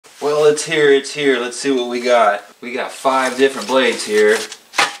it's here, it's here. Let's see what we got. We got 5 different blades here.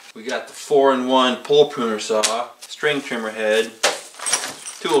 We got the 4-in-1 pole pruner saw, string trimmer head,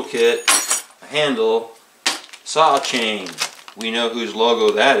 toolkit, a handle, saw chain. We know whose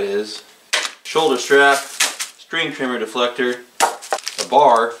logo that is. Shoulder strap, string trimmer deflector, a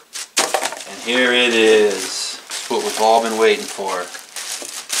bar, and here it is. It's what we've all been waiting for.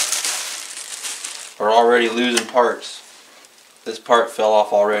 We're already losing parts. This part fell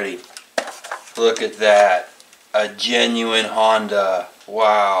off already. Look at that. A genuine Honda.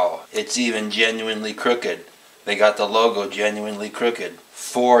 Wow. It's even genuinely crooked. They got the logo genuinely crooked.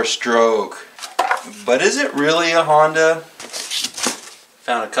 4-stroke. But is it really a Honda?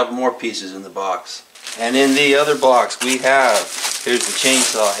 Found a couple more pieces in the box. And in the other box we have, here's the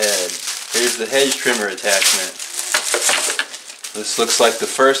chainsaw head. Here's the hedge trimmer attachment. This looks like the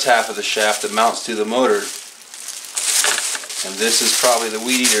first half of the shaft that mounts to the motor. And this is probably the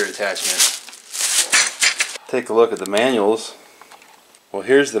weed eater attachment. Take a look at the manuals. Well,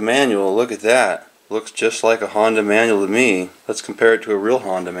 here's the manual. Look at that. Looks just like a Honda manual to me. Let's compare it to a real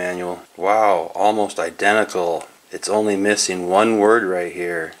Honda manual. Wow, almost identical. It's only missing one word right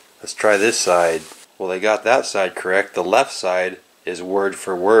here. Let's try this side. Well, they got that side correct. The left side is word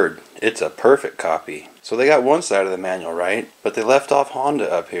for word. It's a perfect copy. So they got one side of the manual right, but they left off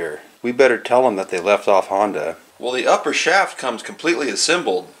Honda up here. We better tell them that they left off Honda. Well, the upper shaft comes completely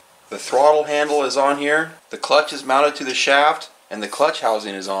assembled. The throttle handle is on here, the clutch is mounted to the shaft, and the clutch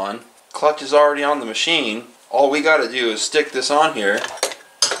housing is on. Clutch is already on the machine. All we got to do is stick this on here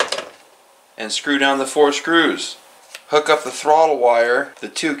and screw down the 4 screws. Hook up the throttle wire, the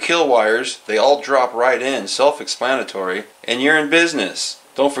 2 kill wires, they all drop right in, self-explanatory, and you're in business.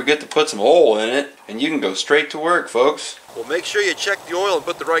 Don't forget to put some oil in it, and you can go straight to work, folks. Well, make sure you check the oil and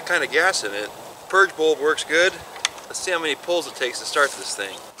put the right kind of gas in it. Purge bulb works good. Let's see how many pulls it takes to start this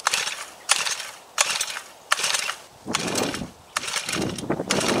thing.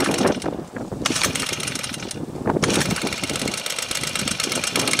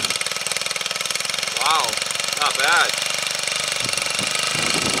 Wow, not bad.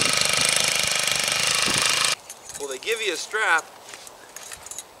 Well, they give you a strap.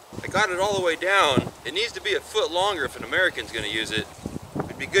 I got it all the way down. It needs to be a foot longer if an American's going to use it.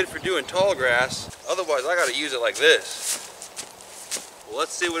 It'd be good for doing tall grass. Otherwise, I got to use it like this. Well,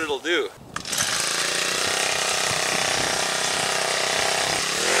 let's see what it'll do.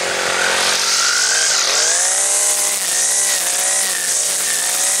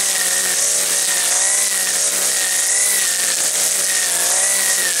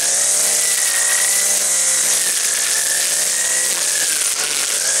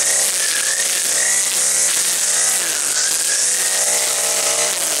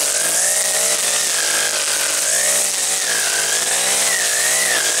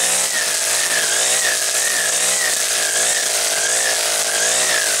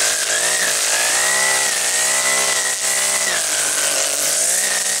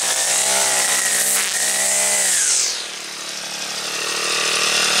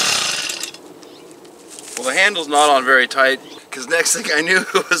 Well, the handle's not on very tight, because next thing I knew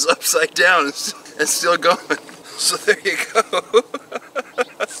it was upside down and still going. So there you go.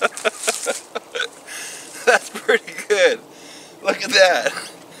 That's pretty good. Look at that.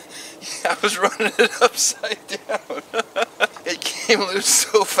 Yeah, I was running it upside down. It came loose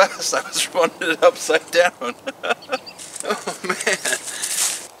so fast I was running it upside down. Oh man.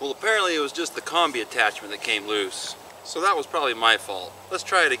 Well, apparently it was just the Kombi attachment that came loose. So that was probably my fault. Let's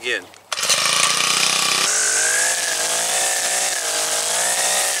try it again.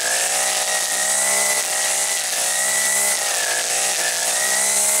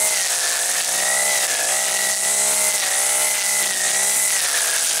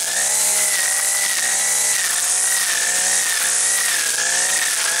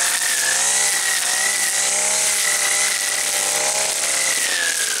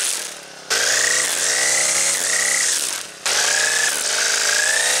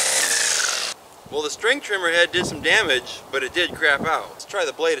 Well, the string trimmer head did some damage, but it did crap out. Let's try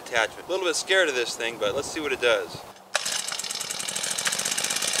the blade attachment. A little bit scared of this thing, but let's see what it does.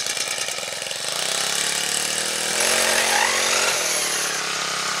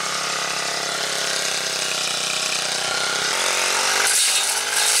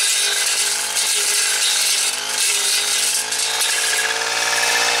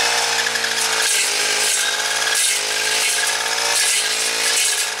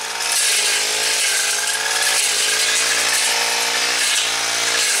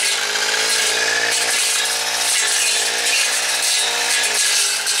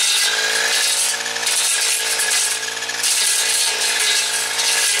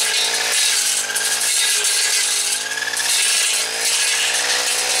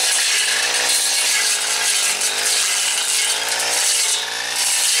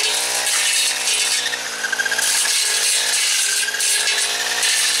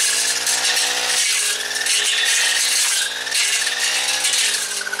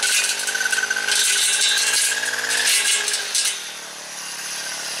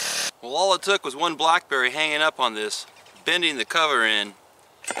 it took was one blackberry hanging up on this, bending the cover in,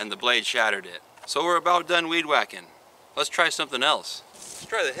 and the blade shattered it. So we're about done weed whacking. Let's try something else. Let's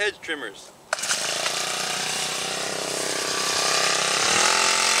try the Hedge trimmers.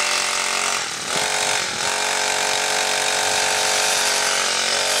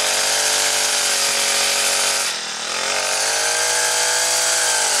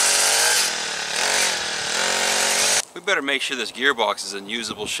 We better make sure this gearbox is in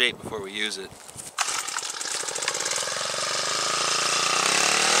usable shape before we use it.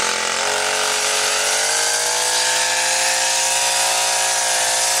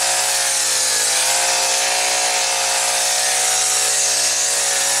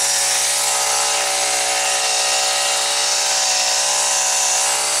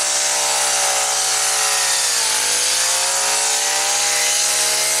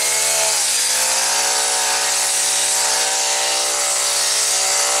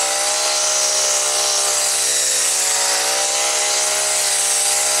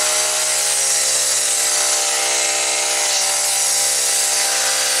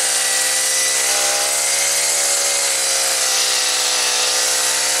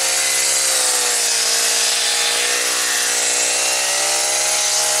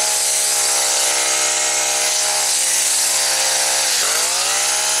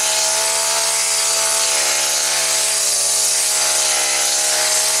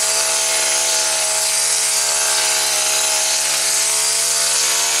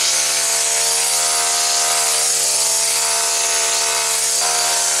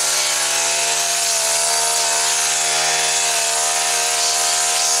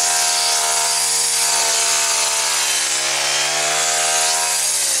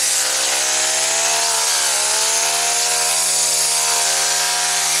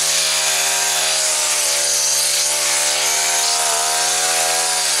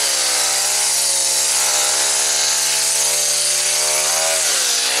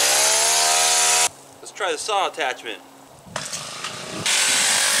 Try the saw attachment.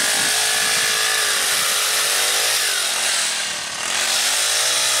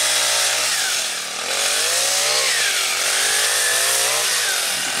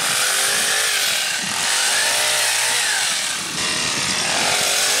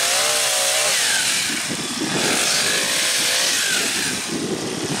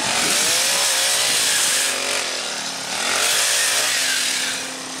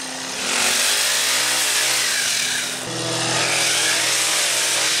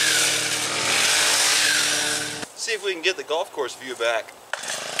 See if we can get the golf course view back.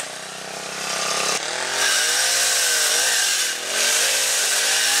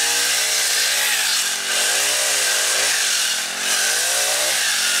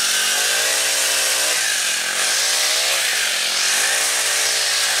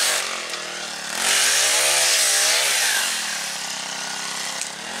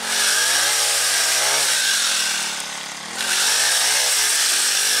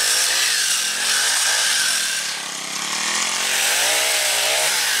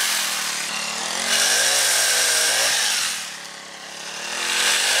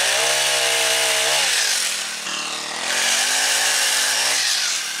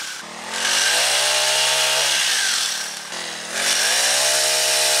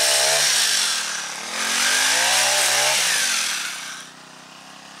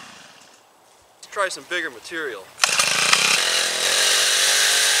 Try some bigger material.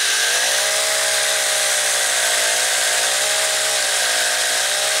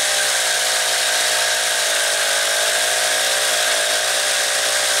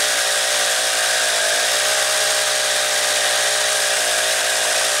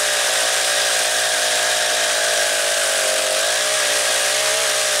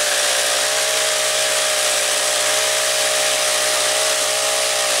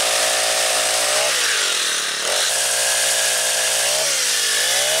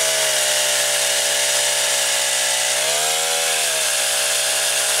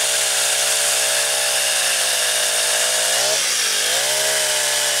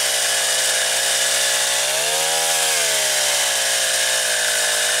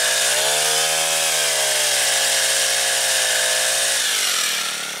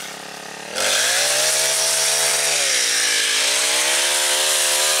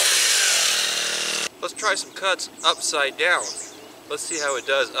 Let's try some cuts upside down. Let's see how it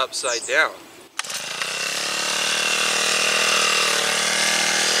does upside down.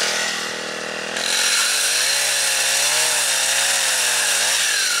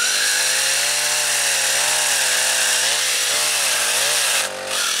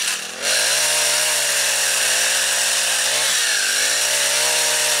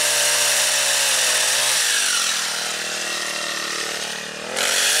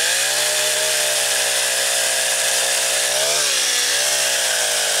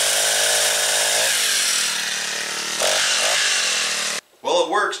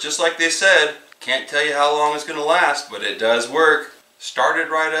 just like they said, can't tell you how long it's going to last, but it does work. Started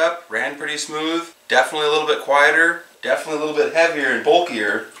right up, ran pretty smooth, definitely a little bit quieter, definitely a little bit heavier and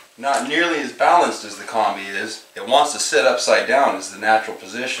bulkier, not nearly as balanced as the Kombi is. It wants to sit upside down as the natural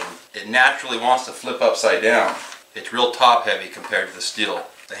position. It naturally wants to flip upside down. It's real top heavy compared to the Stihl.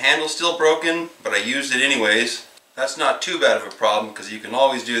 The handle's still broken, but I used it anyways. That's not too bad of a problem because you can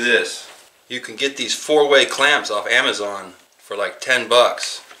always do this. You can get these 4-way clamps off Amazon for like 10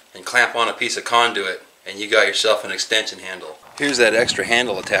 bucks and clamp on a piece of conduit and you got yourself an extension handle. Here's that extra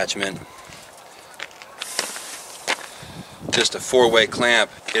handle attachment. Just a 4-way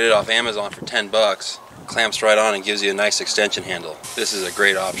clamp. Get it off Amazon for 10 bucks. Clamps right on and gives you a nice extension handle. This is a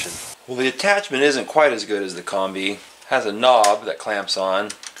great option. Well, the attachment isn't quite as good as the Kombi. It has a knob that clamps on,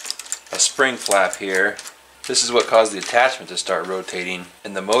 a spring flap here. This is what caused the attachment to start rotating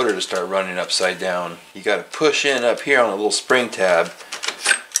and the motor to start running upside down. You got to push in up here on a little spring tab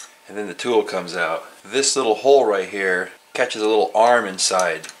and then the tool comes out. This little hole right here catches a little arm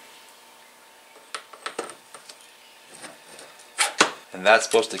inside. And that's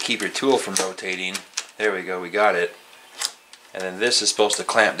supposed to keep your tool from rotating. There we go, we got it. And then this is supposed to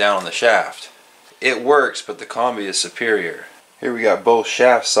clamp down on the shaft. It works, but the Kombi is superior. Here we got both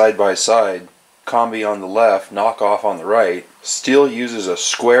shafts side by side. Kombi on the left, knockoff on the right. Stihl uses a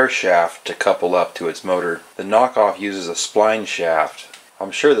square shaft to couple up to its motor. The knockoff uses a spline shaft.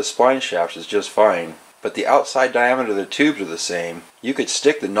 I'm sure the spline shaft is just fine, but the outside diameter of the tubes are the same. You could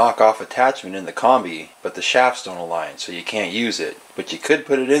stick the knockoff attachment in the Kombi, but the shafts don't align, so you can't use it. But you could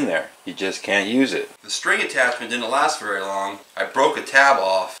put it in there. You just can't use it. The string attachment didn't last very long. I broke a tab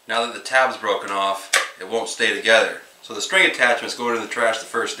off. Now that the tab's broken off, it won't stay together. So the string attachment's going in the trash the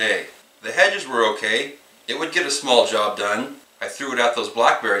first day. The hedges were okay. It would get a small job done. I threw it at those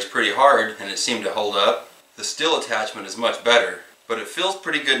blackberries pretty hard and it seemed to hold up. The Stihl attachment is much better, but it feels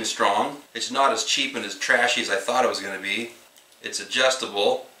pretty good and strong. It's not as cheap and as trashy as I thought it was going to be. It's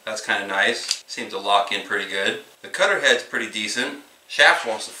adjustable. That's kind of nice. Seems to lock in pretty good. The cutter head's pretty decent. Shaft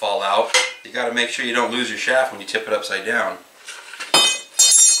wants to fall out. You got to make sure you don't lose your shaft when you tip it upside down.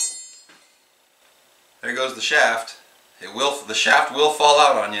 There goes the shaft. The shaft will fall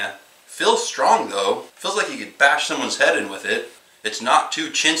out on you. Feels strong though. Feels like you could bash someone's head in with it. It's not too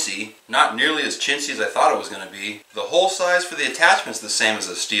chintzy. Not nearly as chintzy as I thought it was going to be. The hole size for the attachment's the same as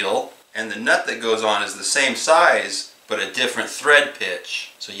a Stihl, and the nut that goes on is the same size, but a different thread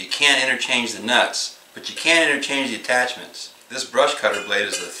pitch. So you can't interchange the nuts, but you can interchange the attachments. This brush cutter blade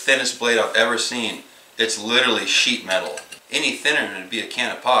is the thinnest blade I've ever seen. It's literally sheet metal. Any thinner and it'd be a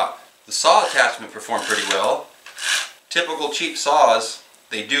can of pop. The saw attachment performed pretty well. Typical cheap saws,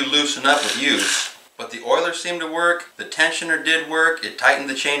 they do loosen up with use, but the oiler seemed to work, the tensioner did work, it tightened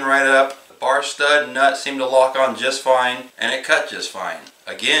the chain right up, the bar stud and nut seemed to lock on just fine, and it cut just fine.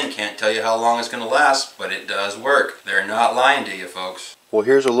 Again, can't tell you how long it's going to last, but it does work. They're not lying to you folks. Well,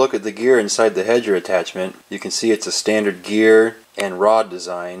 here's a look at the gear inside the Hedge attachment. You can see it's a standard gear and rod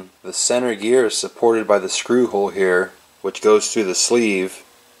design. The center gear is supported by the screw hole here, which goes through the sleeve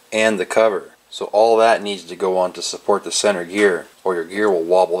and the cover. So all that needs to go on to support the center gear, or your gear will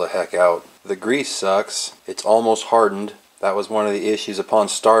wobble the heck out. The grease sucks. It's almost hardened. That was one of the issues upon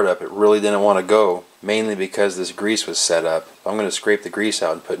startup. It really didn't want to go, mainly because this grease was set up. I'm going to scrape the grease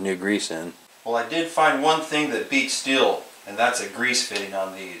out and put new grease in. Well, I did find one thing that beats Stihl, and that's a grease fitting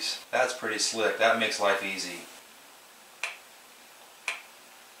on these. That's pretty slick. That makes life easy.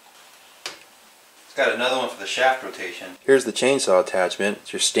 It's got another one for the shaft rotation. Here's the chainsaw attachment.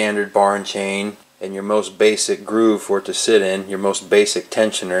 It's your standard bar and chain and your most basic groove for it to sit in, your most basic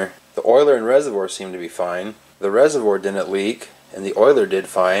tensioner. The oiler and reservoir seem to be fine. The reservoir didn't leak and the oiler did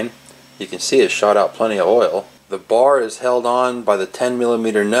fine. You can see it shot out plenty of oil. The bar is held on by the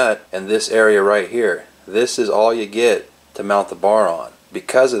 10mm nut and this area right here. This is all you get to mount the bar on.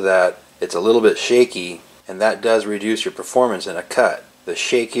 Because of that, it's a little bit shaky, and that does reduce your performance in a cut. The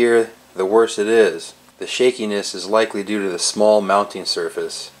shakier, the worse it is. The shakiness is likely due to the small mounting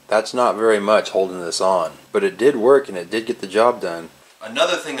surface. That's not very much holding this on, but it did work and it did get the job done.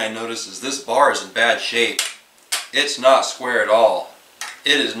 Another thing I noticed is this bar is in bad shape. It's not square at all.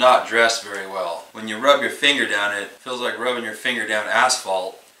 It is not dressed very well. When you rub your finger down it, feels like rubbing your finger down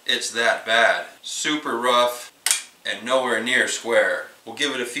asphalt. It's that bad. Super rough and nowhere near square. We'll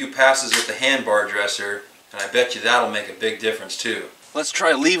give it a few passes with the hand bar dresser, and I bet you that'll make a big difference too. Let's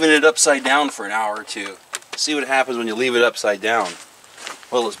try leaving it upside down for an hour or two. See what happens when you leave it upside down.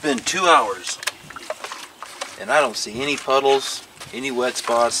 Well, it's been 2 hours, and I don't see any puddles, any wet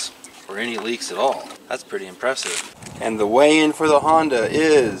spots, or any leaks at all. That's pretty impressive. And the weigh-in for the Honda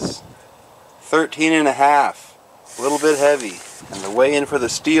is 13.5. A little bit heavy. And the weigh-in for the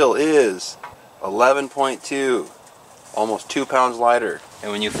Stihl is 11.2, almost 2 pounds lighter.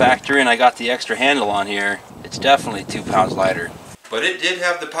 And when you factor in I got the extra handle on here, it's definitely 2 pounds lighter. But it did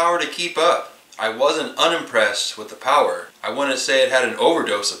have the power to keep up. I wasn't unimpressed with the power. I wouldn't say it had an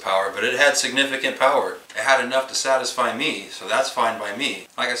overdose of power, but it had significant power. It had enough to satisfy me, so that's fine by me.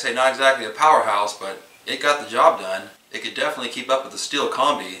 Like I say, not exactly a powerhouse, but it got the job done. It could definitely keep up with the Stihl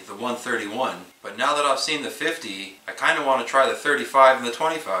Kombi, the 131. But now that I've seen the 50, I kind of want to try the 35 and the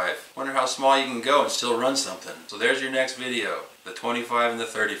 25. Wonder how small you can go and still run something. So there's your next video, the 25 and the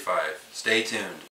 35. Stay tuned.